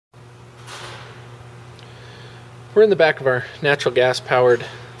We're in the back of our natural gas powered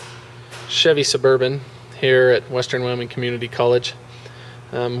Chevy Suburban here at Western Wyoming Community College.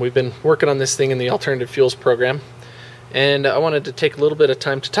 We've been working on this thing in the alternative fuels program, and I wanted to take a little bit of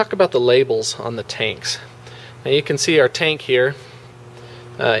time to talk about the labels on the tanks. Now you can see our tank here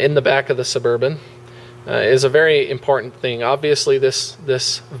in the back of the Suburban is a very important thing. Obviously this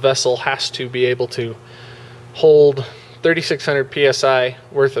vessel has to be able to hold 3,600 psi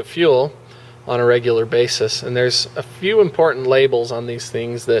worth of fuel on a regular basis, and there's a few important labels on these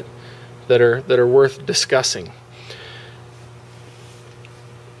things that are worth discussing.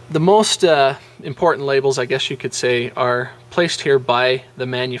 The most important labels, I guess you could say, are placed here by the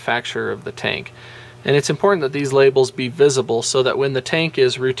manufacturer of the tank, and it's important that these labels be visible so that when the tank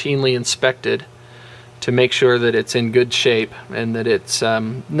is routinely inspected to make sure that it's in good shape and that it's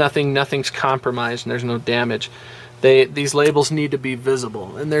nothing's compromised and there's no damage. These labels need to be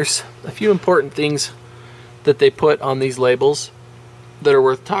visible, and there's a few important things that they put on these labels that are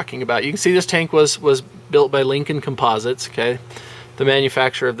worth talking about. You can see this tank was built by Lincoln Composites, okay, the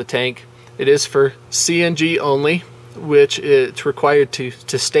manufacturer of the tank. It is for CNG only, which it's required to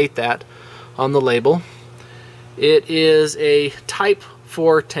state that on the label. It is a Type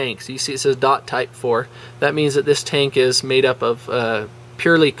 4 tank, so you see it says Type 4. That means that this tank is made up of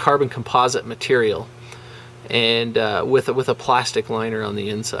purely carbon composite material, and with a plastic liner on the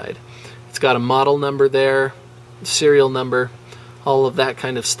inside. It's got a model number there, serial number, all of that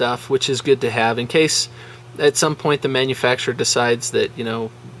kind of stuff, which is good to have in case at some point the manufacturer decides that, you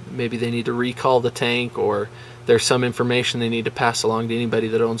know, maybe they need to recall the tank, or there's some information they need to pass along to anybody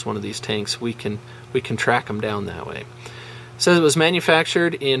that owns one of these tanks. We can track them down that way. It says it was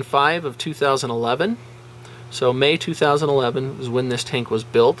manufactured in 2011, so May 2011 is when this tank was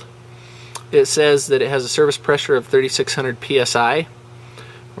built. It says that it has a service pressure of 3,600 psi,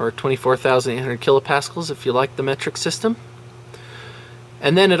 or 24,800 kilopascals if you like the metric system.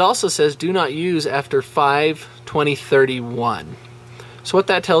 And then it also says do not use after 5/2031. So what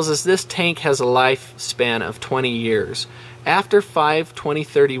that tells us, this tank has a lifespan of 20 years. After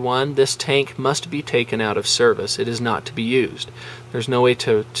 5/2031, this tank must be taken out of service. It is not to be used. There's no way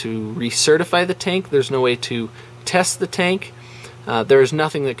to recertify the tank. There's no way to test the tank. There is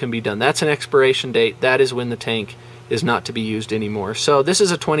nothing that can be done. That's an expiration date. That is when the tank is not to be used anymore. So this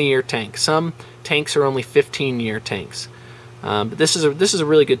is a 20-year tank. Some tanks are only 15-year tanks, but this is a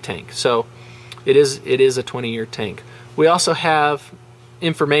really good tank. So it is a 20-year tank. We also have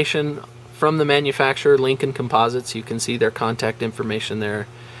information from the manufacturer, Lincoln Composites. You can see their contact information there,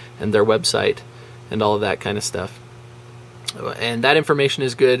 and their website, and all of that kind of stuff. And that information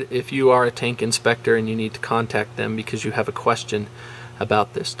is good if you are a tank inspector and you need to contact them because you have a question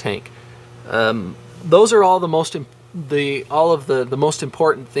about this tank. Those are all the most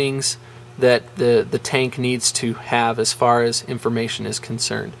important things that the tank needs to have as far as information is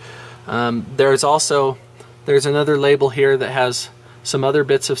concerned. There's another label here that has some other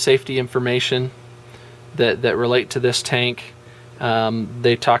bits of safety information that relate to this tank.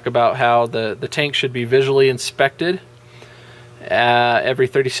 They talk about how the tank should be visually inspected every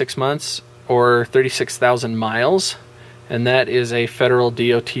 36 months or 36,000 miles, and that is a federal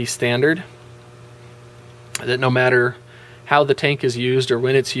DOT standard, that no matter how the tank is used or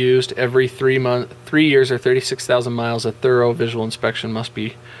when it's used, every 3 years or 36,000 miles, a thorough visual inspection must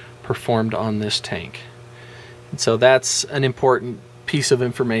be performed on this tank. And so that's an important piece of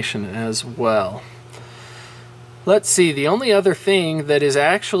information as well. Let's see, the only other thing that is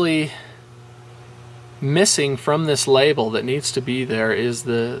actually missing from this label that needs to be there is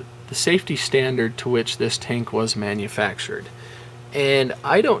the safety standard to which this tank was manufactured. And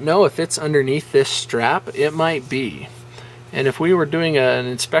I don't know if it's underneath this strap. It might be. And if we were doing an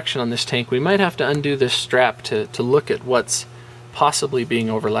inspection on this tank, we might have to undo this strap to look at what's possibly being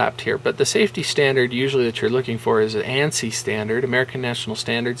overlapped here. But the safety standard usually that you're looking for is an ANSI standard, American National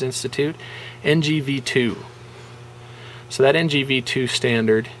Standards Institute, NGV2. So that NGV2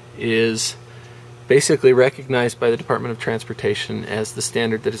 standard is basically recognized by the Department of Transportation as the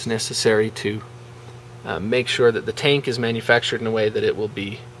standard that is necessary to make sure that the tank is manufactured in a way that it will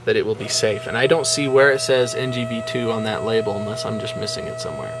be safe. And I don't see where it says NGV2 on that label unless I'm just missing it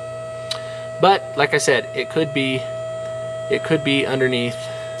somewhere. But like I said, it could be underneath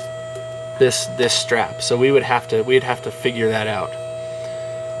this strap. So we'd have to figure that out.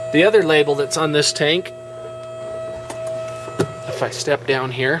 The other label that's on this tank, if I step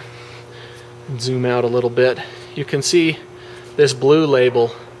down here and zoom out a little bit, you can see this blue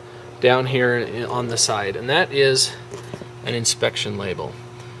label down here on the side, and that is an inspection label.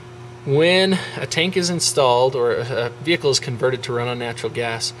 When a tank is installed or a vehicle is converted to run on natural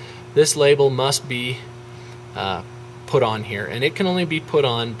gas, this label must be put on here, and it can only be put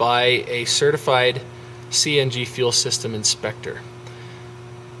on by a certified CNG fuel system inspector.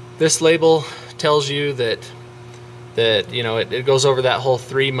 This label tells you that you know, it goes over that whole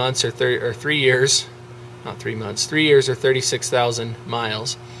 3 months or 3 years, not 3 months, 3 years or 36,000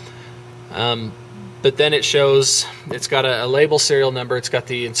 miles. But then it shows, it's got a label serial number, it's got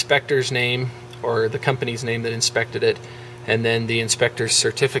the inspector's name or the company's name that inspected it, and then the inspector's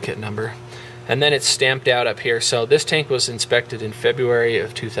certificate number. And then it's stamped out up here. So this tank was inspected in February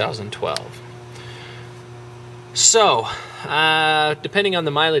of 2012. So, depending on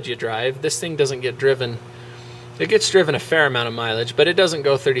the mileage you drive, this thing doesn't get driven. It gets driven a fair amount of mileage, but it doesn't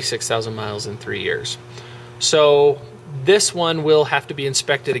go 36,000 miles in 3 years. So this one will have to be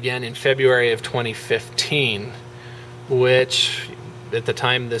inspected again in February of 2015, which at the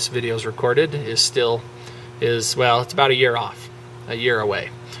time this video is recorded is well, it's about a year off, a year away.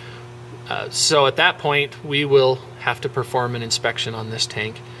 So at that point, we will have to perform an inspection on this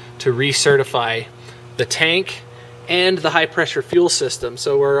tank to recertify the tank and the high pressure fuel system.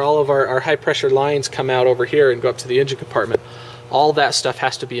 So where all of our high pressure lines come out over here and go up to the engine compartment, all that stuff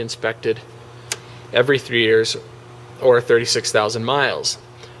has to be inspected every 3 years or 36,000 miles.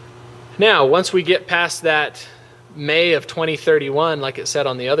 Now, once we get past that May of 2031, like it said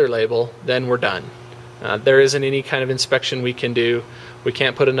on the other label, then we're done. There isn't any kind of inspection we can do. We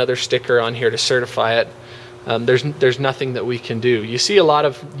can't put another sticker on here to certify it. There's nothing that we can do. You see a lot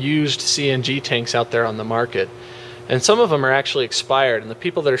of used CNG tanks out there on the market, and some of them are actually expired, and the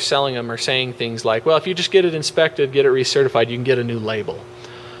people that are selling them are saying things like, well, if you just get it inspected, get it recertified, you can get a new label.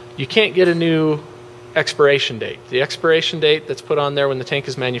 You can't get a new expiration date. The expiration date that's put on there when the tank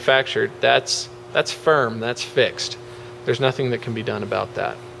is manufactured, that's firm, that's fixed. There's nothing that can be done about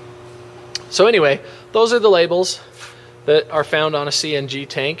that. So anyway, those are the labels that are found on a CNG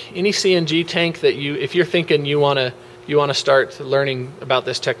tank. Any CNG tank that if you're thinking you want to start learning about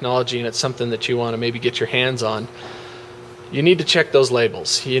this technology and it's something that you want to maybe get your hands on, you need to check those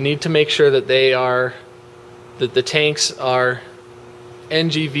labels. You need to make sure that that the tanks are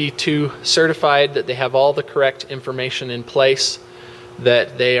NGV2 certified, that they have all the correct information in place,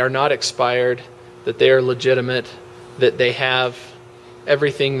 that they are not expired, that they are legitimate, that they have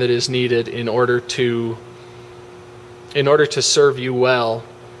everything that is needed in order to serve you well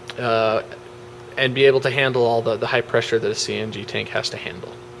and be able to handle all the high pressure that a CNG tank has to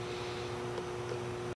handle.